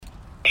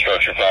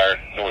structure fire,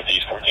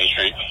 northeast 14th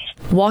Street.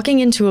 Walking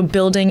into a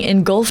building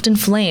engulfed in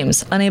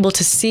flames, unable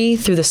to see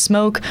through the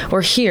smoke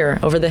or hear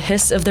over the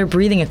hiss of their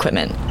breathing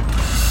equipment.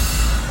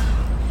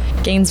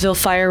 Gainesville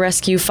Fire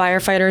Rescue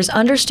firefighters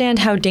understand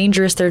how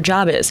dangerous their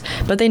job is,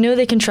 but they know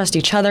they can trust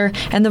each other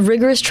and the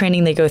rigorous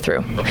training they go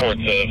through.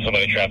 Reports of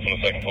somebody trapped on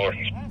the second floor.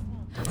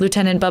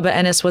 Lieutenant Bubba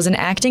Ennis was an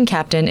acting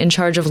captain in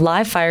charge of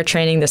live fire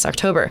training this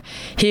October.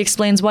 He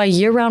explains why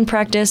year-round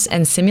practice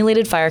and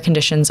simulated fire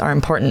conditions are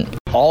important.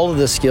 All of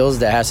the skills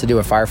that has to do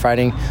with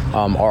firefighting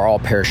are all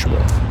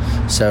perishable.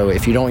 So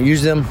if you don't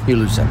use them, you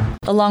lose them.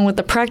 Along with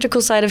the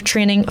practical side of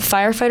training,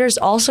 firefighters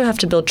also have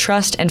to build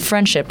trust and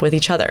friendship with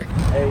each other.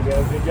 There you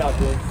go. Good job,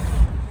 dude.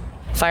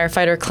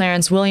 Firefighter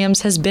Clarence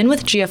Williams has been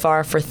with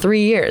GFR for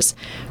 3 years.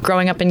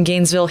 Growing up in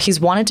Gainesville, he's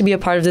wanted to be a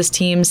part of this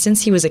team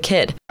since he was a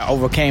kid. I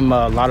overcame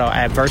a lot of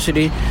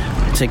adversity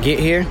to get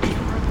here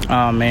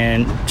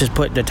and just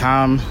put the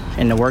time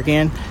and the work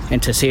in,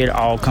 and to see it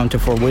all come to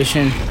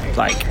fruition,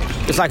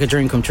 it's like a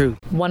dream come true.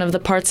 One of the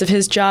parts of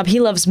his job he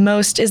loves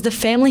most is the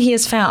family he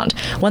has found,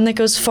 one that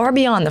goes far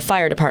beyond the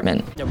fire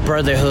department. The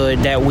brotherhood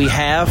that we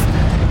have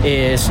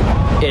is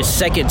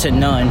second to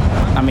none.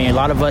 I mean, a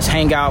lot of us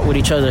hang out with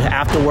each other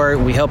after work.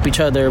 We help each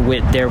other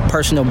with their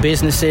personal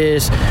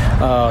businesses,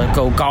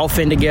 go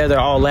golfing together,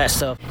 all that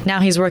stuff. Now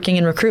he's working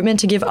in recruitment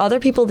to give other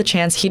people the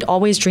chance he'd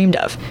always dreamed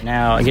of.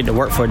 Now I get to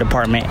work for a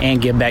department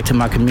and give back to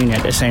my community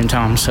at the same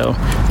time. So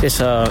it's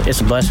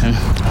a blessing,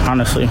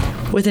 honestly.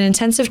 With an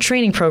intensive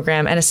training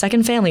program and a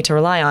second family to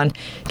rely on,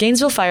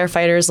 Gainesville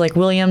firefighters like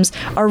Williams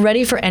are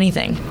ready for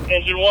anything.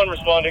 Engine 1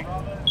 responding.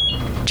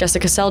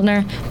 Jessica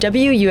Seldner,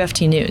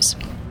 WUFT News.